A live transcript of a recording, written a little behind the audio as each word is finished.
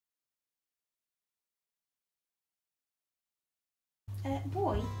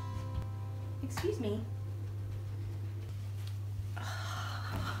Boy, excuse me.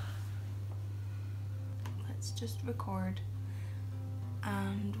 Let's just record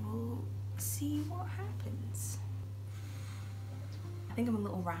and we'll see what happens. I think I'm a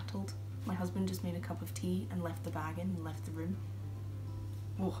little rattled. My husband just made a cup of tea and left the bag in and left the room.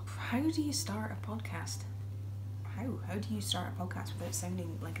 Oh, how do you start a podcast? How do you start a podcast without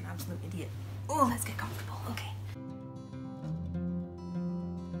sounding like an absolute idiot? Oh, let's get comfortable, okay.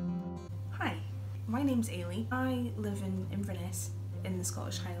 Hi, my name's Ailey. I live in Inverness in the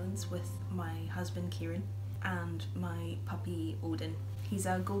Scottish Highlands with my husband Kieran and my puppy Odin. He's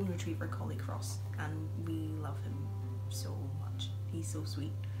a golden retriever collie cross and we love him so much. He's so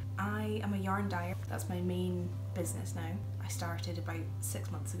sweet. I am a yarn dyer. That's my main business now. I started about 6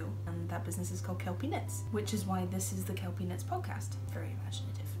 months ago and that business is called Kelpie Knits, which is why this is the Kelpie Knits podcast. Very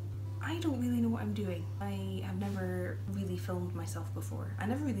imaginative. I don't really know what I'm doing. I have never really filmed myself before. I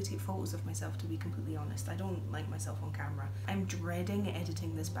never really take photos of myself, to be completely honest. I don't like myself on camera. I'm dreading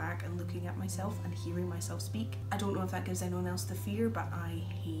editing this back and looking at myself and hearing myself speak. I don't know if that gives anyone else the fear, but I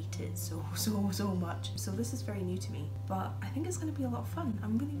hate it so much. So this is very new to me, but I think it's going to be a lot of fun.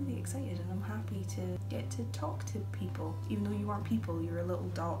 I'm really excited and I'm happy to get to talk to people. Even though you aren't people, you're a little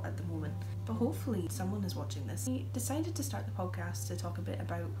dot at the moment. But hopefully someone is watching this. I decided to start the podcast to talk a bit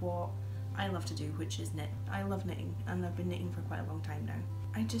about what I love to do, which is knit. I love knitting and I've been knitting for quite a long time now.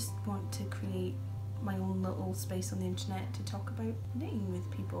 I just want to create my own little space on the internet to talk about knitting with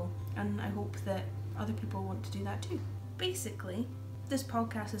people, and I hope that other people want to do that too. Basically, this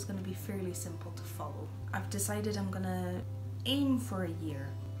podcast is going to be fairly simple to follow. I've decided I'm going to aim for a year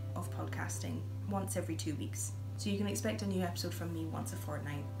of podcasting once every 2 weeks. So you can expect a new episode from me once a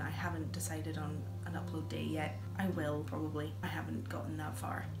fortnight. I haven't decided on an upload day yet. I will, probably. I haven't gotten that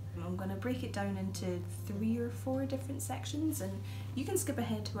far. I'm going to break it down into 3 or 4 different sections and you can skip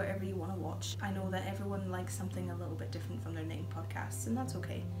ahead to whatever you want to watch. I know that everyone likes something a little bit different from their knitting podcasts and that's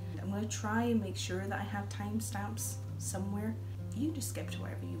okay. I'm going to try and make sure that I have timestamps somewhere. You just skip to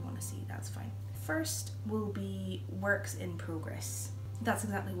whatever you want to see, that's fine. First will be works in progress. That's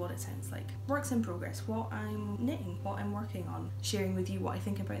exactly what it sounds like. Works in progress, what I'm knitting, what I'm working on, sharing with you what I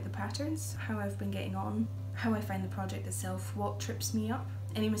think about the patterns, how I've been getting on, how I find the project itself, what trips me up.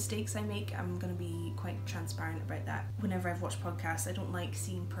 Any mistakes I make, I'm going to be quite transparent about that. Whenever I've watched podcasts, I don't like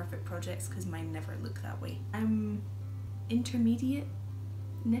seeing perfect projects because mine never look that way. I'm intermediate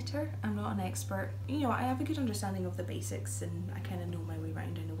knitter. I'm not an expert. You know, I have a good understanding of the basics and I kind of know my way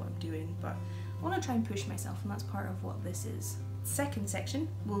around, I know what I'm doing, but I want to try and push myself and that's part of what this is. Second section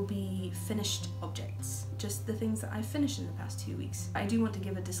will be finished objects, just the things that I've finished in the past 2 weeks. I do want to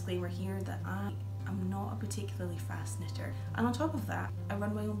give a disclaimer here that I'm not a particularly fast knitter, and on top of that I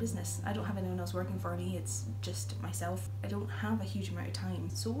run my own business. I don't have anyone else working for me, it's just myself. I don't have a huge amount of time,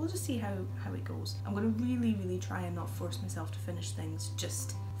 so we'll just see how it goes. I'm going to really try and not force myself to finish things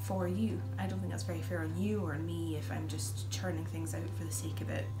just for you. I don't think that's very fair on you or me if I'm just churning things out for the sake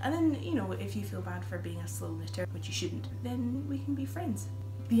of it. And then, you know, if you feel bad for being a slow knitter, which you shouldn't, then we can be friends.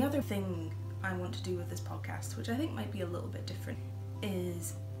 The other thing I want to do with this podcast, which I think might be a little bit different,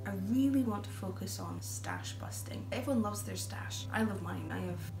 is I really want to focus on stash busting. Everyone loves their stash. I love mine. I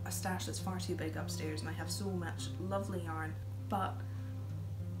have a stash that's far too big upstairs and I have so much lovely yarn, but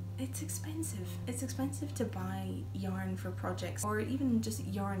it's expensive. It's expensive to buy yarn for projects or even just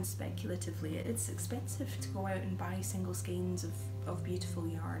yarn speculatively. It's expensive to go out and buy single skeins of beautiful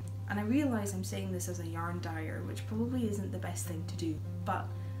yarn. And I realise I'm saying this as a yarn dyer, which probably isn't the best thing to do, but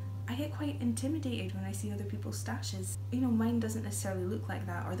I get quite intimidated when I see other people's stashes. You know, mine doesn't necessarily look like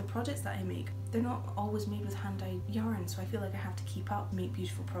that, or the projects that I make, they're not always made with hand-dyed yarn, so I feel like I have to keep up, make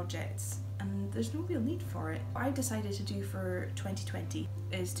beautiful projects, and there's no real need for it. What I decided to do for 2020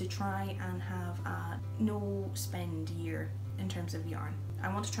 is to try and have a no spend year in terms of yarn.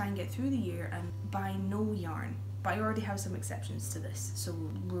 I want to try and get through the year and buy no yarn. But I already have some exceptions to this, so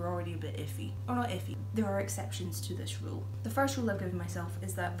we're already a bit iffy. Or not iffy, there are exceptions to this rule. The first rule I've given myself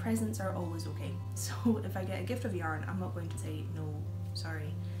is that presents are always okay. So if I get a gift of yarn, I'm not going to say, no,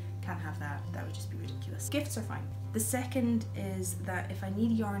 sorry, can't have that, that would just be ridiculous. Gifts are fine. The second is that if I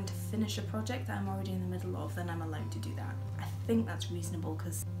need yarn to finish a project that I'm already in the middle of, then I'm allowed to do that. I think that's reasonable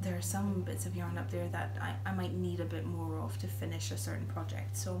because there are some bits of yarn up there that I might need a bit more of to finish a certain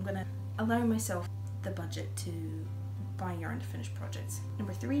project. So I'm going to allow myself the budget to buy yarn to finish projects.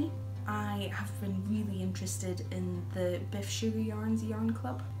 Number 3, I have been really interested in the Biff Sugar Yarns yarn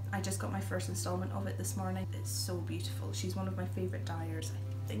club. I just got my first installment of it this morning. It's so beautiful. She's one of my favourite dyers.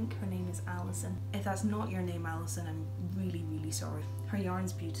 I think her name is Alison. If that's not your name, Alison, I'm really, really sorry. Her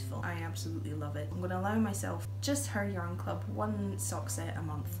yarn's beautiful. I absolutely love it. I'm going to allow myself just her yarn club, 1 sock set a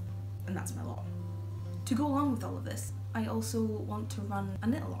month, and that's my lot. To go along with all of this, I also want to run a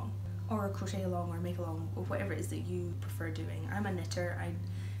knit along, or a crochet along, or make along, or whatever it is that you prefer doing. I'm a knitter.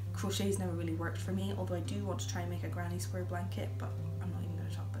 Crochet's never really worked for me, although I do want to try and make a granny square blanket, but I'm not even going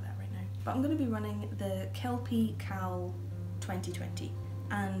to talk about that right now. But I'm going to be running the Kelpie Cal 2020,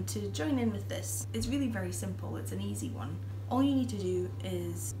 and to join in with this, it's really very simple. It's an easy one. All you need to do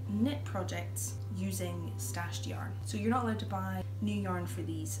is knit projects using stashed yarn. So you're not allowed to buy new yarn for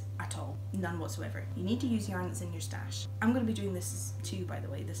these at all, none whatsoever. You need to use yarn that's in your stash. I'm going to be doing this too, by the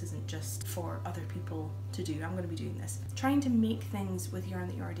way. This isn't just for other people to do. I'm going to be doing this. Trying to make things with yarn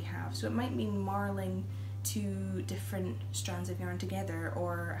that you already have. So it might mean marling 2 different strands of yarn together,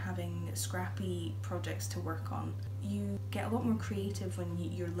 or having scrappy projects to work on. You get a lot more creative when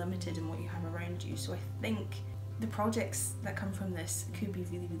you're limited in what you have around you. So I think the projects that come from this could be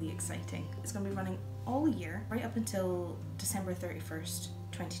really, really exciting. It's going to be running all year, right up until December 31st,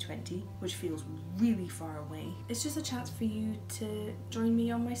 2020, which feels really far away. It's just a chance for you to join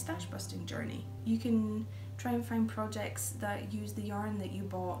me on my stash busting journey. You can try and find projects that use the yarn that you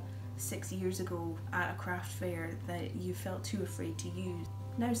bought 6 years ago at a craft fair that you felt too afraid to use.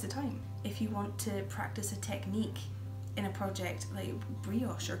 Now's the time. If you want to practice a technique in a project like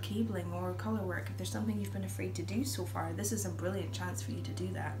brioche or cabling or colour work, if there's something you've been afraid to do so far, this is a brilliant chance for you to do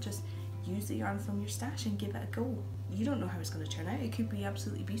that. Just use the yarn from your stash and give it a go. You don't know how it's going to turn out. It could be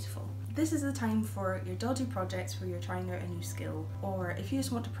absolutely beautiful. This is the time for your dodgy projects where you're trying out a new skill, or if you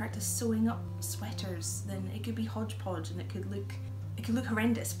just want to practice sewing up sweaters, then it could be hodgepodge and it could look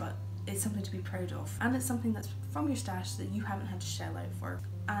horrendous, but it's something to be proud of, and it's something that's from your stash that you haven't had to shell out for.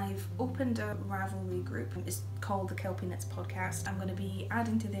 I've opened a Ravelry group. It's called the Kelpie Knits Podcast. I'm going to be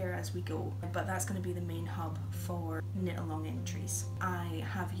adding to there as we go, but that's going to be the main hub for knit along entries. I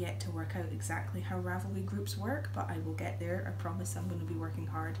have yet to work out exactly how Ravelry groups work, but I will get there. I promise. I'm going to be working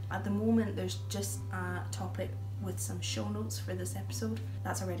hard. At the moment there's just a topic with some show notes for this episode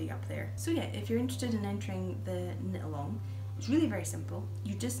that's already up there. So yeah, if you're interested in entering the knit along, it's really very simple.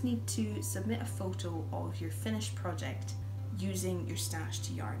 You just need to submit a photo of your finished project using your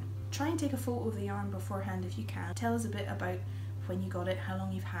stashed yarn. Try and take a photo of the yarn beforehand if you can. Tell us a bit about when you got it, how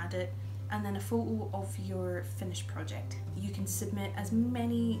long you've had it, and then a photo of your finished project. You can submit as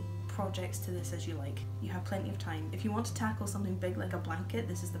many projects to this as you like. You have plenty of time. If you want to tackle something big like a blanket,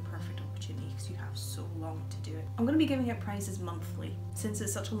 this is the perfect opportunity because you have so long to do it. I'm going to be giving out prizes monthly. Since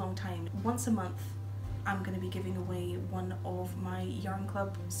it's such a long time, once a month I'm going to be giving away one of my Yarn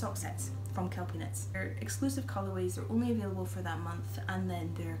Club sock sets from Kelpie Knits. They're exclusive colourways, they're only available for that month and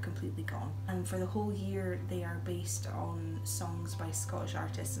then they're completely gone. And for the whole year they are based on songs by Scottish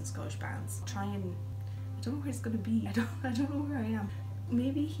artists and Scottish bands. I don't know where it's going to be, I don't know where I am.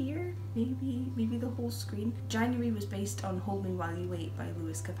 Maybe here, maybe the whole screen. January was based on Hold Me While You Wait by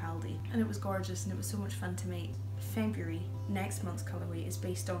Lewis Capaldi, and it was gorgeous and it was so much fun to make. February, next month's colourway, is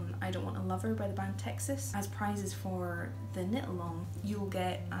based on I Don't Want a Lover by the band Texas. As prizes for the knit along, you'll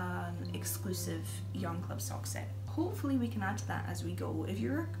get an exclusive Yarn Club sock set. Hopefully we can add to that as we go. If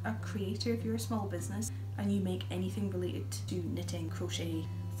you're a creator, if you're a small business and you make anything related to knitting, crochet,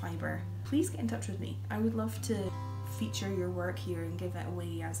 fibre, please get in touch with me. I would love to feature your work here and give it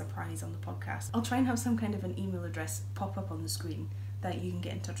away as a prize on the podcast. I'll try and have some kind of an email address pop up on the screen that you can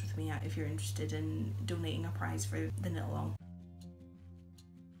get in touch with me at if you're interested in donating a prize for the knit along.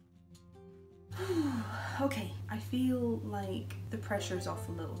 Okay, I feel like the pressure's off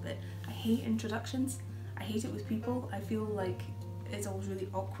a little bit. I hate introductions. I hate it with people. I feel like it's always really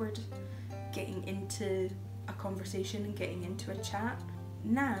awkward getting into a conversation and getting into a chat.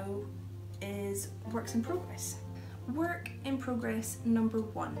 Now is works in progress. Work in progress number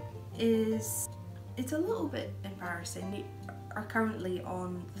 1 is, it's a little bit embarrassing. We are currently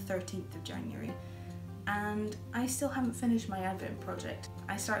on the 13th of January and I still haven't finished my Advent project.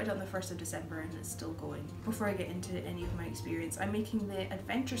 I started on the 1st of December and it's still going. Before I get into any of my experience, I'm making the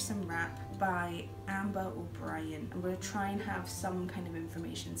ADVENTuresome wrap by Ambah O'Brien. I'm going to try and have some kind of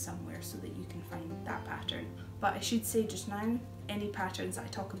information somewhere so that you can find that pattern. But I should say just now, any patterns that I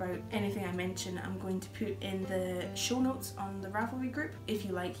talk about, anything I mention, I'm going to put in the show notes on the Ravelry group. If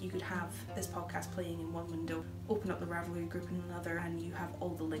you like, you could have this podcast playing in one window, open up the Ravelry group in another, and you have all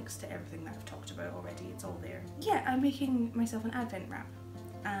the links to everything that I've talked about already. It's all there. Yeah, I'm making myself an Advent wrap,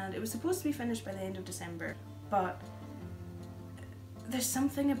 and it was supposed to be finished by the end of December, but there's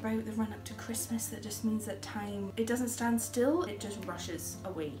something about the run up to Christmas that just means that time, it doesn't stand still, it just rushes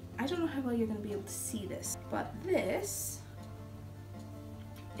away. I don't know how well you're going to be able to see this, but this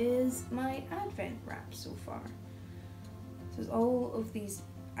is my Advent wrap so far. So there's all of these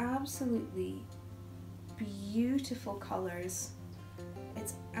absolutely beautiful colours.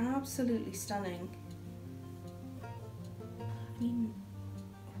 It's absolutely stunning. I mean,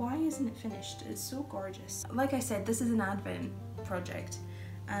 why isn't it finished? It's so gorgeous. Like I said, this is an Advent project,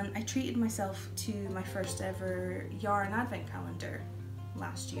 and I treated myself to my first ever yarn Advent calendar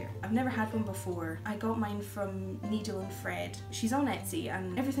last year. I've never had one before. I got mine from Needle and Thread. She's on Etsy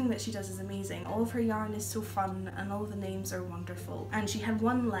and everything that she does is amazing. All of her yarn is so fun and all of the names are wonderful. And she had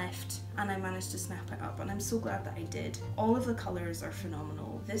one left and I managed to snap it up, and I'm so glad that I did. All of the colours are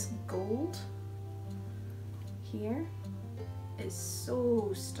phenomenal. This gold here is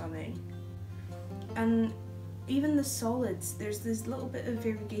so stunning. And even the solids, there's this little bit of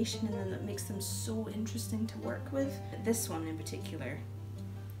variegation in them that makes them so interesting to work with. This one in particular,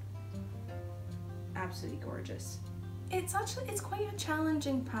 absolutely gorgeous. It's quite a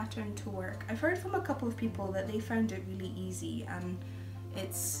challenging pattern to work. I've heard from a couple of people that they found it really easy and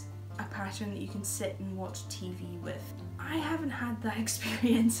it's a pattern that you can sit and watch TV with. I haven't had that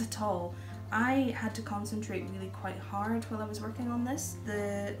experience at all. I had to concentrate really quite hard while I was working on this.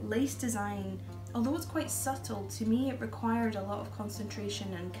 The lace design, although it's quite subtle, to me it required a lot of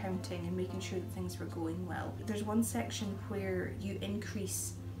concentration and counting and making sure that things were going well. There's one section where you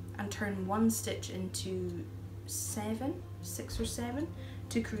increase and turn one stitch into 6 or 7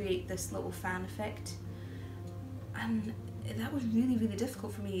 to create this little fan effect, and that was really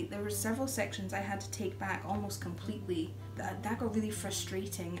difficult for me. There were several sections I had to take back almost completely. That got really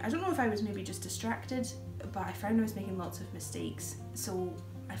frustrating. I don't know if I was maybe just distracted, but I found I was making lots of mistakes, so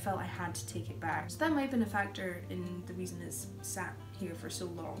I felt I had to take it back. So that might have been a factor in the reason it's sat here for so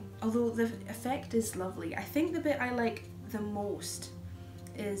long. Although the effect is lovely. I think the bit I like the most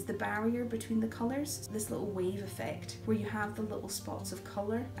is the barrier between the colours, this little wave effect where you have the little spots of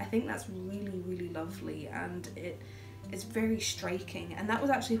colour. I think that's really lovely, and it's very striking, and that was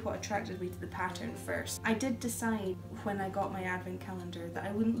actually what attracted me to the pattern first. I did decide when I got my advent calendar that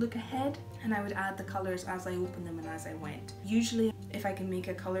I wouldn't look ahead and I would add the colours as I opened them and as I went. Usually if I can make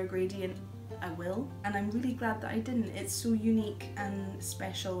a colour gradient, I will, and I'm really glad that I didn't. It's so unique and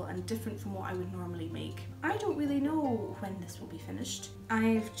special and different from what I would normally make. I don't really know when this will be finished.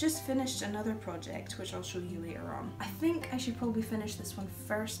 I've just finished another project which I'll show you later on. I think I should probably finish this one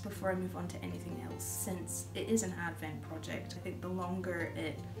first before I move on to anything else, since it is an advent project. I think the longer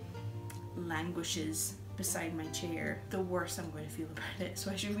it languishes beside my chair, the worse I'm going to feel about it, so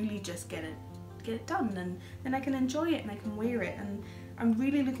I should really just get it done, and then I can enjoy it and I can wear it, and I'm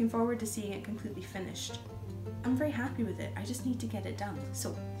really looking forward to seeing it completely finished. I'm very happy with it, I just need to get it done.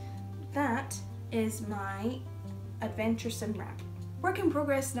 So that is my ADVENTuresome wrap. Work in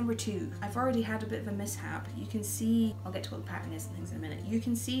progress number 2. I've already had a bit of a mishap. You can see, I'll get to what the pattern is and things in a minute. You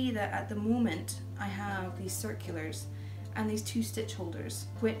can see that at the moment I have these circulars and these 2 stitch holders,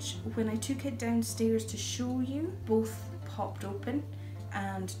 which when I took it downstairs to show you, both popped open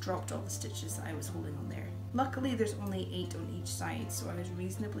and dropped all the stitches that I was holding on there. Luckily there's only 8 on each side, so I was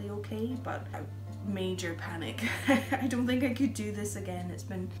reasonably okay, but a major panic. I don't think I could do this again. It's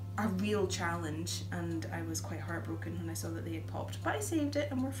been a real challenge and I was quite heartbroken when I saw that they had popped, but I saved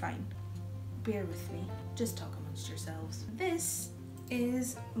it and we're fine. Bear with me, just talk amongst yourselves. This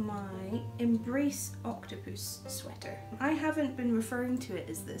is my Embrace Octopus sweater. I haven't been referring to it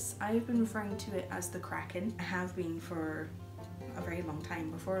as this, I've been referring to it as the Kraken. I have been for a very long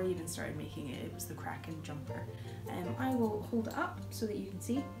time. Before I even started making it, it was the Kraken jumper. I will hold it up so that you can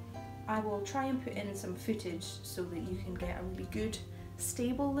see. I will try and put in some footage so that you can get a really good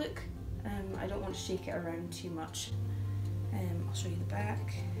stable look. I don't want to shake it around too much. I'll show you the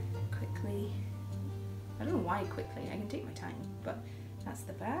back quickly. I don't know why quickly, I can take my time, but that's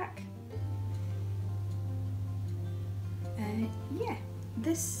the back. Yeah,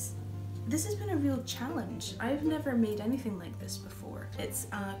 this has been a real challenge. I've never made anything like this before. It's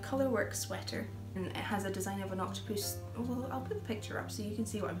a colourwork sweater and it has a design of an octopus. Well, I'll put the picture up so you can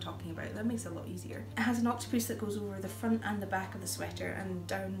see what I'm talking about. That makes it a lot easier. It has an octopus that goes over the front and the back of the sweater and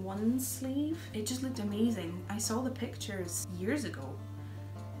down one sleeve. It just looked amazing. I saw the pictures years ago.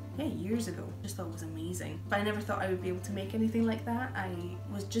 Yeah, years ago. Just thought it was amazing. But I never thought I would be able to make anything like that. I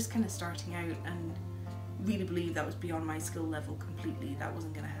was just kind of starting out and really believed that was beyond my skill level completely. That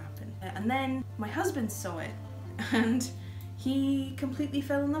wasn't going to happen. And then my husband saw it and he completely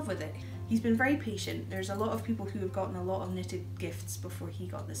fell in love with it. He's been very patient. There's a lot of people who have gotten a lot of knitted gifts before he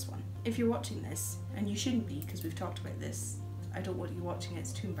got this one. If you're watching this, and you shouldn't be because we've talked about this, I don't want you watching it,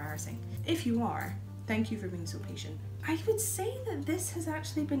 it's too embarrassing. If you are, thank you for being so patient. I would say that this has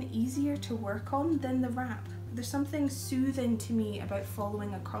actually been easier to work on than the wrap. There's something soothing to me about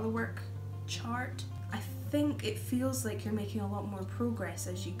following a colourwork chart. I think it feels like you're making a lot more progress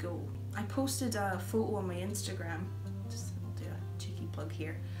as you go. I posted a photo on my Instagram, I'll do a cheeky plug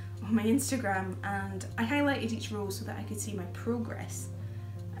here, on my Instagram, and I highlighted each row so that I could see my progress,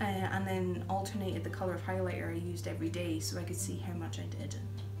 and then alternated the colour of highlighter I used every day so I could see how much I did.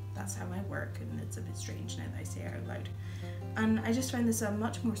 And that's how I work, and it's a bit strange now that I say it out loud. And I just found this a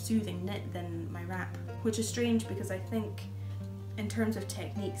much more soothing knit than my wrap, which is strange because I think in terms of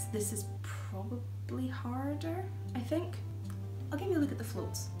techniques this is probably harder, I think. I'll give you a look at the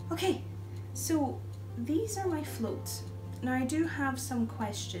floats. Okay, so these are my floats. Now I do have some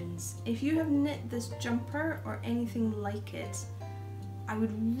questions. If you have knit this jumper or anything like it, I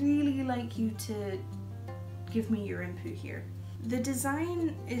would really like you to give me your input here. The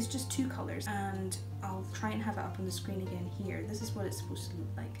design is just 2 colours, and I'll try and have it up on the screen again here. This is what it's supposed to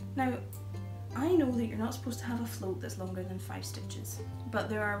look like. Now, I know that you're not supposed to have a float that's longer than 5 stitches, but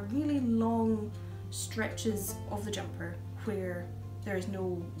there are really long stretches of the jumper where there is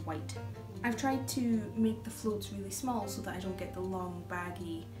no white. I've tried to make the floats really small so that I don't get the long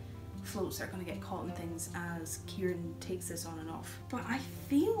baggy floats that are going to get caught in things as Kieran takes this on and off. But I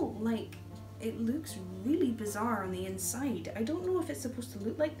feel like it looks really bizarre on the inside. I don't know if it's supposed to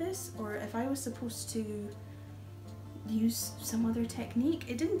look like this or if I was supposed to use some other technique.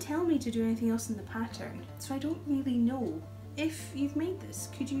 It didn't tell me to do anything else in the pattern, so I don't really know. If you've made this,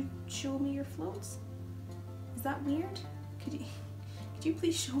 could you show me your floats? Is that weird? Could you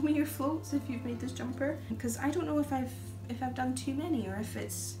please show me your floats if you've made this jumper? Because I don't know if I've done too many or if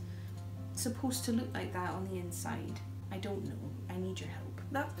it's supposed to look like that on the inside. I don't know. I need your help.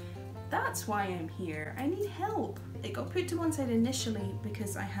 That's why I'm here. I need help. It got put to one side initially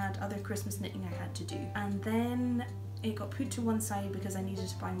because I had other Christmas knitting I had to do, and then it got put to one side because I needed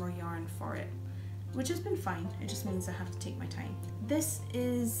to buy more yarn for it, which has been fine. It just means I have to take my time. This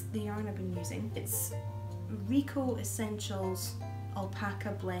is the yarn I've been using. It's Rico Essentials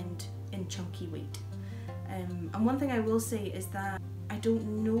Alpaca Blend in chunky weight. And one thing I will say is that I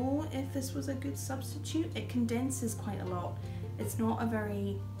don't know if this was a good substitute. It condenses quite a lot. It's not a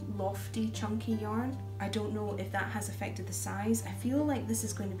very lofty, chunky yarn. I don't know if that has affected the size. I feel like this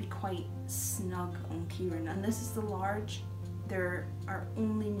is going to be quite snug on Kieran, and this is the large. There are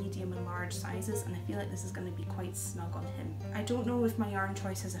only medium and large sizes, and I feel like this is going to be quite snug on him. I don't know if my yarn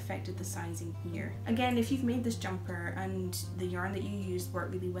choice has affected the sizing here. Again, if you've made this jumper and the yarn that you used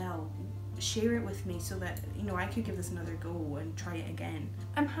worked really well, share it with me so that, you know, I could give this another go and try it again.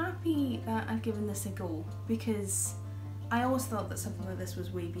 I'm happy that I've given this a go because I always thought that something like this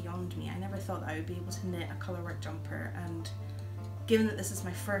was way beyond me. I never thought that I would be able to knit a colourwork jumper, and given that this is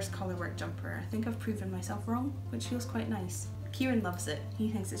my first colourwork jumper, I think I've proven myself wrong, which feels quite nice. Kieran loves it. He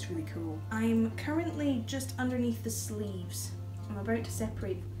thinks it's really cool. I'm currently just underneath the sleeves. I'm about to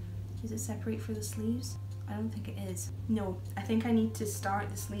separate. Is it separate for the sleeves? I don't think it is. No, I think I need to start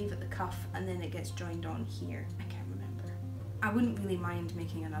the sleeve at the cuff and then it gets joined on here. I can't remember. I wouldn't really mind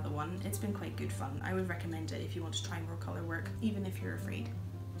making another one. It's been quite good fun. I would recommend it if you want to try more colour work, even if you're afraid.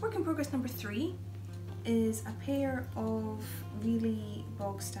 Work in progress number 3 is a pair of really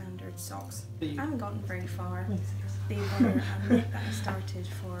bog standard socks. I haven't gotten very far. They were a knit that I started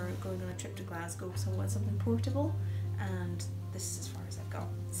for going on a trip to Glasgow, so I wanted something portable, and this is as far as I've got.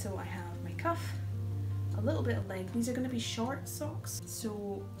 So I have my cuff, a little bit of leg. These are going to be short socks,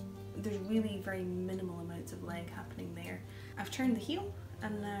 so there's really very minimal amounts of leg happening there. I've turned the heel,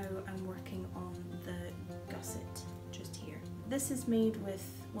 and now I'm working on the gusset just here. This is made with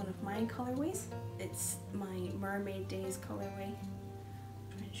one of my colorways. It's my Mermaid Daze colorway.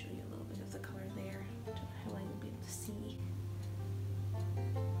 I'll try and show you a little bit of the color there. I don't know how I will be able to see.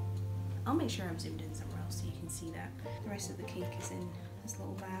 I'll make sure I'm zoomed in somewhere else so you can see that. The rest of the cake is in this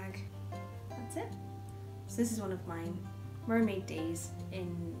little bag. That's it. So this is one of mine, Mermaid Daze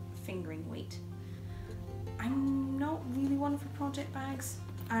in fingering weight. I'm not really one for project bags.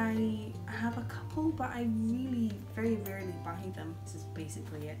 I have a couple, but I really very rarely buy them. This is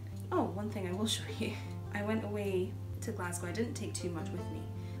basically it. Oh, one thing I will show you. I went away to Glasgow. I didn't take too much with me,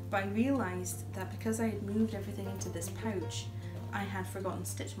 but I realised that because I had moved everything into this pouch, I had forgotten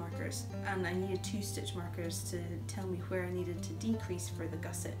stitch markers, and I needed 2 stitch markers to tell me where I needed to decrease for the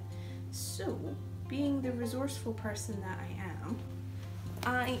gusset. So, being the resourceful person that I am,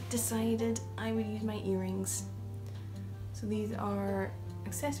 I decided I would use my earrings. So these are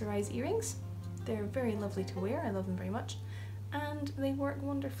accessorized earrings. They're very lovely to wear, I love them very much, and they work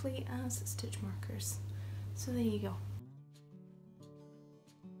wonderfully as stitch markers. So there you go.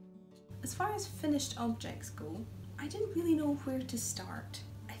 As far as finished objects go, I didn't really know where to start.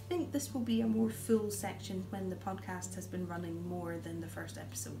 I think this will be a more full section when the podcast has been running more than the first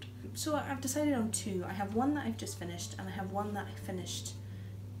episode. So I've decided on two. I have one that I've just finished, and I have one that I finished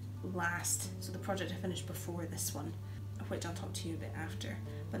last, so the project I finished before this one, which I'll talk to you a bit after.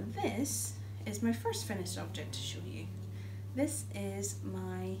 But this is my first finished object to show you. This is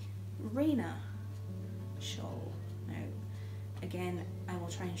my Reyna shawl. Now, again, I will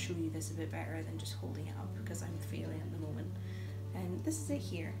try and show you this a bit better than just holding it up because I'm failing at the moment. And this is it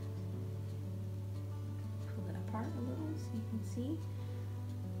here. Pull it apart a little so you can see.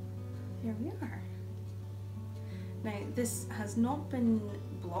 There we are. Now, this has not been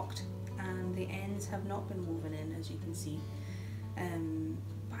blocked and the ends have not been woven in, as you can see.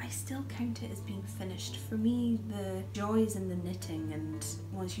 But I still count it as being finished. For me, the joy is in the knitting, and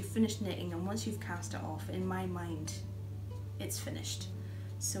once you've finished knitting and once you've cast it off, in my mind, it's finished.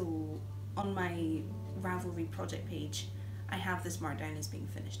 So on my Ravelry project page, I have this marked down as being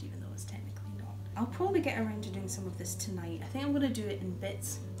finished, even though it's technically not. I'll probably get around to doing some of this tonight. I think I'm going to do it in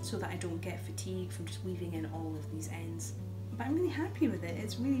bits so that I don't get fatigued from just weaving in all of these ends. But I'm really happy with it.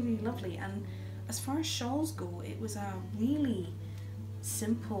 It's really, really lovely. And as far as shawls go, it was a really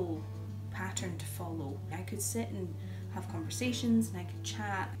simple pattern to follow. I could sit and have conversations and I could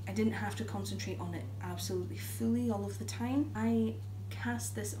chat. I didn't have to concentrate on it absolutely fully all of the time. I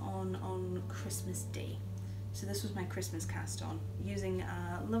cast this on Christmas Day. So this was my Christmas cast on, using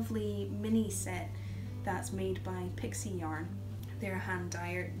a lovely mini set that's made by Pixie Yarn. They're a hand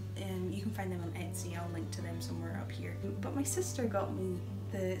dyer, and you can find them on Etsy. I'll link to them somewhere up here. But my sister got me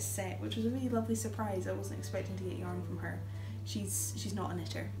the set, which was a really lovely surprise. I wasn't expecting to get yarn from her. She's not a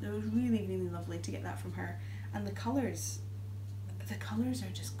knitter. It was really, really lovely to get that from her. And the colours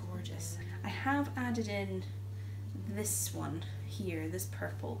are just gorgeous. I have added in this one here, this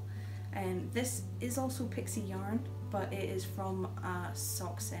purple. This is also Pixie Yarn, but it is from a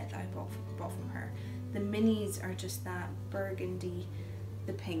sock set that I bought from her. The minis are just that burgundy,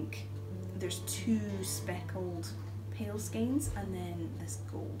 the pink. There's two speckled pale skeins and then this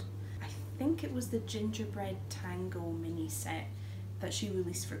gold. I think it was the Gingerbread Tango mini set that she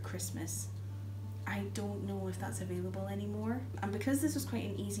released for Christmas. I don't know if that's available anymore. And because this was quite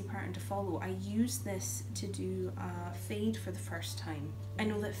an easy pattern to follow, I used this to do a fade for the first time. I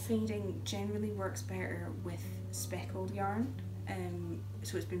know that fading generally works better with speckled yarn,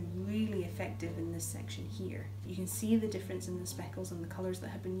 so it's been really effective in this section here. You can see the difference in the speckles and the colours that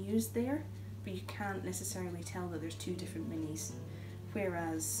have been used there, but you can't necessarily tell that there's two different minis.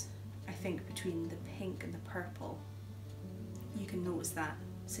 Whereas I think between the pink and the purple, you can notice that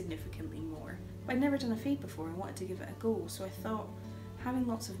significantly more. But I'd never done a fade before and wanted to give it a go, so I thought having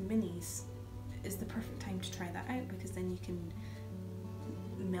lots of minis is the perfect time to try that out, because then you can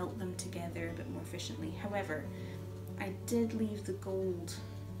melt them together a bit more efficiently. However, I did leave the gold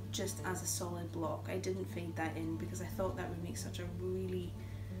just as a solid block. I didn't fade that in because I thought that would make such a really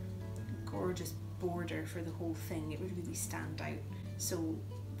gorgeous border for the whole thing. It would really stand out. So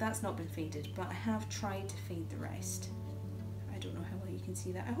that's not been faded, but I have tried to fade the rest. I don't know how well you can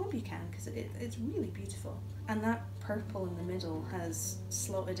see that. I hope you can, because it's really beautiful. And that purple in the middle has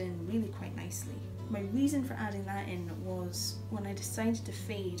slotted in really quite nicely. My reason for adding that in was when I decided to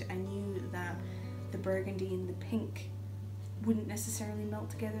fade, I knew that the burgundy and the pink wouldn't necessarily melt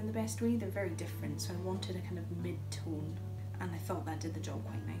together in the best way. They're very different, so I wanted a kind of mid-tone, and I thought that did the job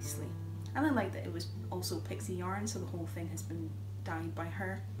quite nicely. And I like that it was also Pixie Yarn, so the whole thing has been dyed by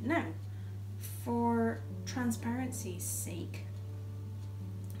her. Now, for transparency's sake,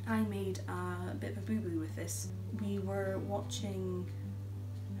 I made a bit of a boo-boo with this. We were watching,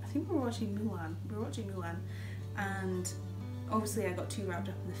 I think we were watching Mulan. And obviously I got too wrapped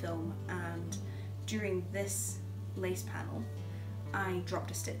up in the film, and during this lace panel I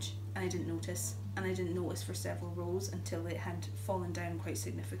dropped a stitch and I didn't notice, and I didn't notice for several rows until it had fallen down quite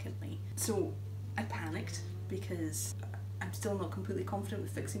significantly. So I panicked because I'm still not completely confident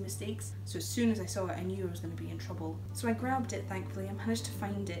with fixing mistakes, so as soon as I saw it I knew I was going to be in trouble. So I grabbed it, thankfully I managed to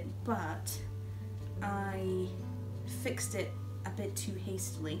find it, but I fixed it a bit too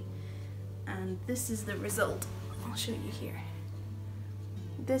hastily, and this is the result. I'll show you here.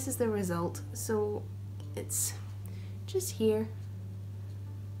 This is the result. So it's just here.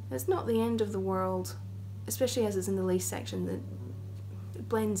 It's not the end of the world, especially as it's in the lace section. That it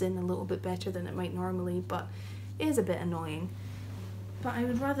blends in a little bit better than it might normally, but it is a bit annoying. But I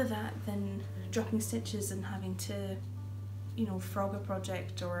would rather that than dropping stitches and having to, you know, frog a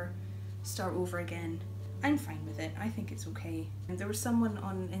project or start over again. I'm fine with it. I think it's okay. And there was someone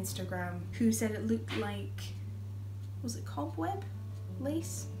on Instagram who said it looked like, was it cobweb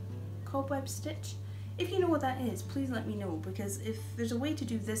lace? Cobweb stitch? If you know what that is, please let me know, because if there's a way to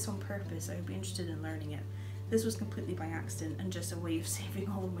do this on purpose, I would be interested in learning it. This was completely by accident and just a way of saving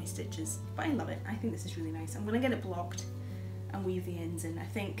all of my stitches. But I love it. I think this is really nice. I'm going to get it blocked and weave the ends in. I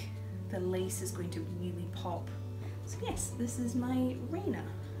think the lace is going to really pop. So yes, this is my Reyna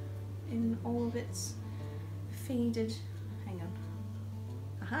in all of its faded,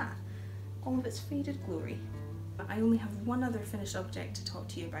 all of its faded glory. I only have one other finished object to talk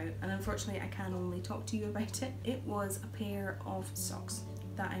to you about, and unfortunately I can only talk to you about it. It was a pair of socks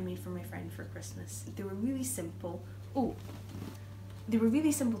that I made for my friend for Christmas. They were really simple. They were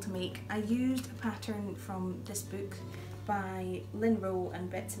really simple to make. I used a pattern from this book by Lynn Rowe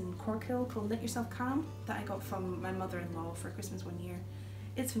and Betson Corkill called Knit Yourself Calm that I got from my mother-in-law for Christmas one year.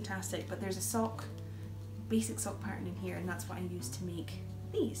 It's fantastic, but there's a basic sock pattern in here, and that's what I used to make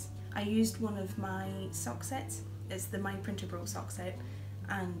these. I used one of my sock sets. It's the My Printer Broke sock set,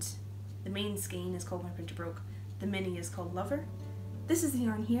 and the main skein is called My Printer Broke. The mini is called Lover. This is the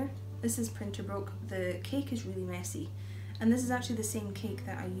yarn here. This is Printer Broke. The cake is really messy, and this is actually the same cake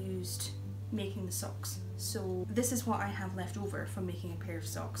that I used making the socks. So this is what I have left over from making a pair of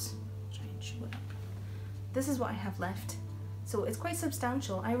socks. I'll try and show it up. This is what I have left. So it's quite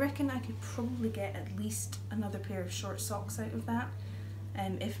substantial. I reckon I could probably get at least another pair of short socks out of that,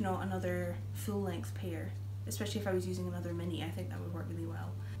 if not another full-length pair. Especially if I was using another mini, I think that would work really well.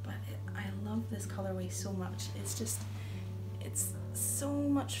 But I love this colourway so much. It's so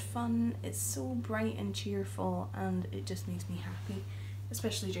much fun, it's so bright and cheerful, and it just makes me happy,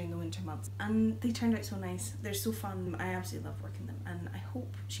 especially during the winter months. And they turned out so nice, they're so fun, I absolutely love working them, and I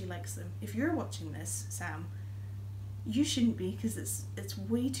hope she likes them. If you're watching this, Sam, you shouldn't be, because it's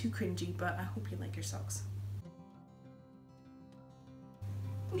way too cringy, but I hope you like your socks.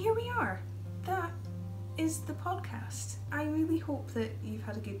 And here we are. That is the podcast. I really hope that you've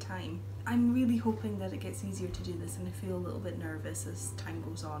had a good time. I'm really hoping that it gets easier to do this, and I feel a little bit nervous as time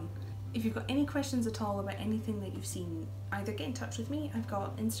goes on. If you've got any questions at all about anything that you've seen, either get in touch with me. I've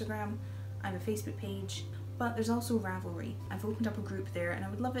got Instagram, I have a Facebook page, but there's also Ravelry. I've opened up a group there, and I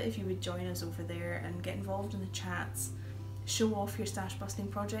would love it if you would join us over there and get involved in the chats, show off your stash busting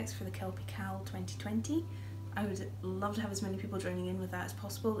projects for the Kelpie Cal 2020. I would love to have as many people joining in with that as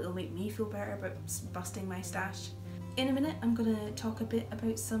possible. It'll make me feel better about busting my stash. In a minute I'm going to talk a bit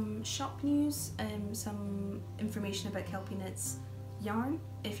about some shop news, some information about Kelpie Knits yarn.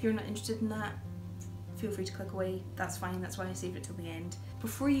 If you're not interested in that, feel free to click away, that's fine, that's why I saved it till the end.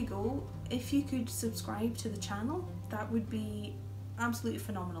 Before you go, if you could subscribe to the channel, that would be absolutely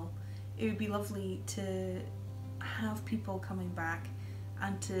phenomenal. It would be lovely to have people coming back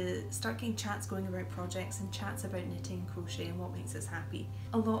and to start getting chats going about projects and chats about knitting and crochet and what makes us happy.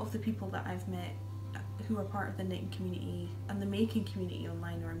 A lot of the people that I've met who are part of the knitting community and the making community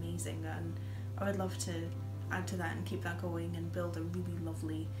online are amazing, and I would love to add to that and keep that going and build a really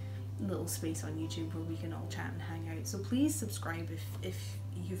lovely little space on YouTube where we can all chat and hang out. So please subscribe if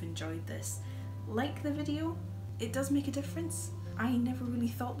you've enjoyed this. Like the video, it does make a difference. I never really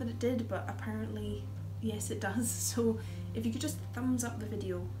thought that it did, but apparently yes it does. So if you could just thumbs up the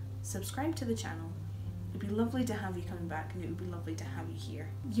video, subscribe to the channel, it'd be lovely to have you coming back, and it would be lovely to have you here.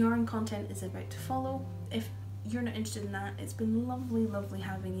 Yarn content is about to follow. If you're not interested in that, it's been lovely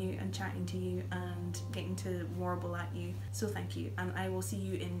having you and chatting to you and getting to warble at you, so thank you, and I will see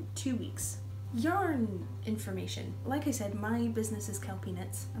you in 2 weeks. Yarn information. Like I said, my business is Kelpie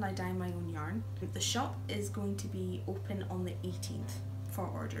Knits and I dye my own yarn. The shop is going to be open on the 18th for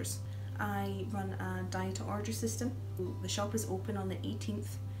orders. I run a dye to order system. The shop is open on the 18th.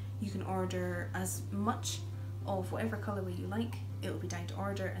 You can order as much of whatever colourway you like. It will be dyed to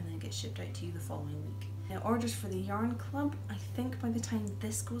order and then it gets shipped out to you the following week. Now, orders for the yarn club, I think by the time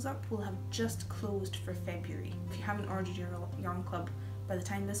this goes up will have just closed for February. If you haven't ordered your yarn club by the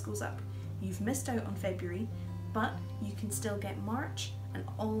time this goes up, you've missed out on February, but you can still get March and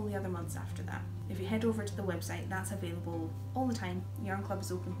all the other months after that. If you head over to the website, that's available all the time. Yarn club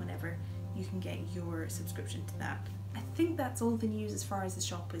is open whenever. You can get your subscription to that. I think that's all the news as far as the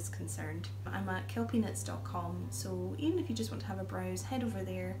shop is concerned. I'm at kelpieknits.com, so even if you just want to have a browse, head over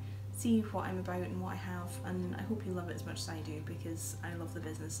there, see what I'm about and what I have, and I hope you love it as much as I do, because I love the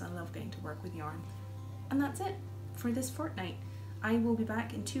business and I love getting to work with yarn. And that's it for this fortnight. I will be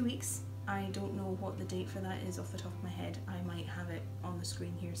back in 2 weeks. I don't know what the date for that is off the top of my head. I might have it on the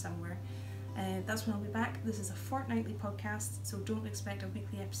screen here somewhere. That's when I'll be back. This is a fortnightly podcast, so don't expect a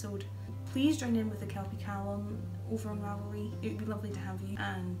weekly episode. Please join in with the Kelpie Cal over on Ravelry. It would be lovely to have you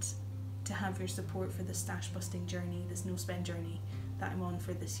and to have your support for the stash busting journey, this no spend journey that I'm on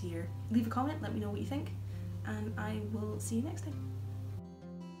for this year. Leave a comment, let me know what you think, and I will see you next time.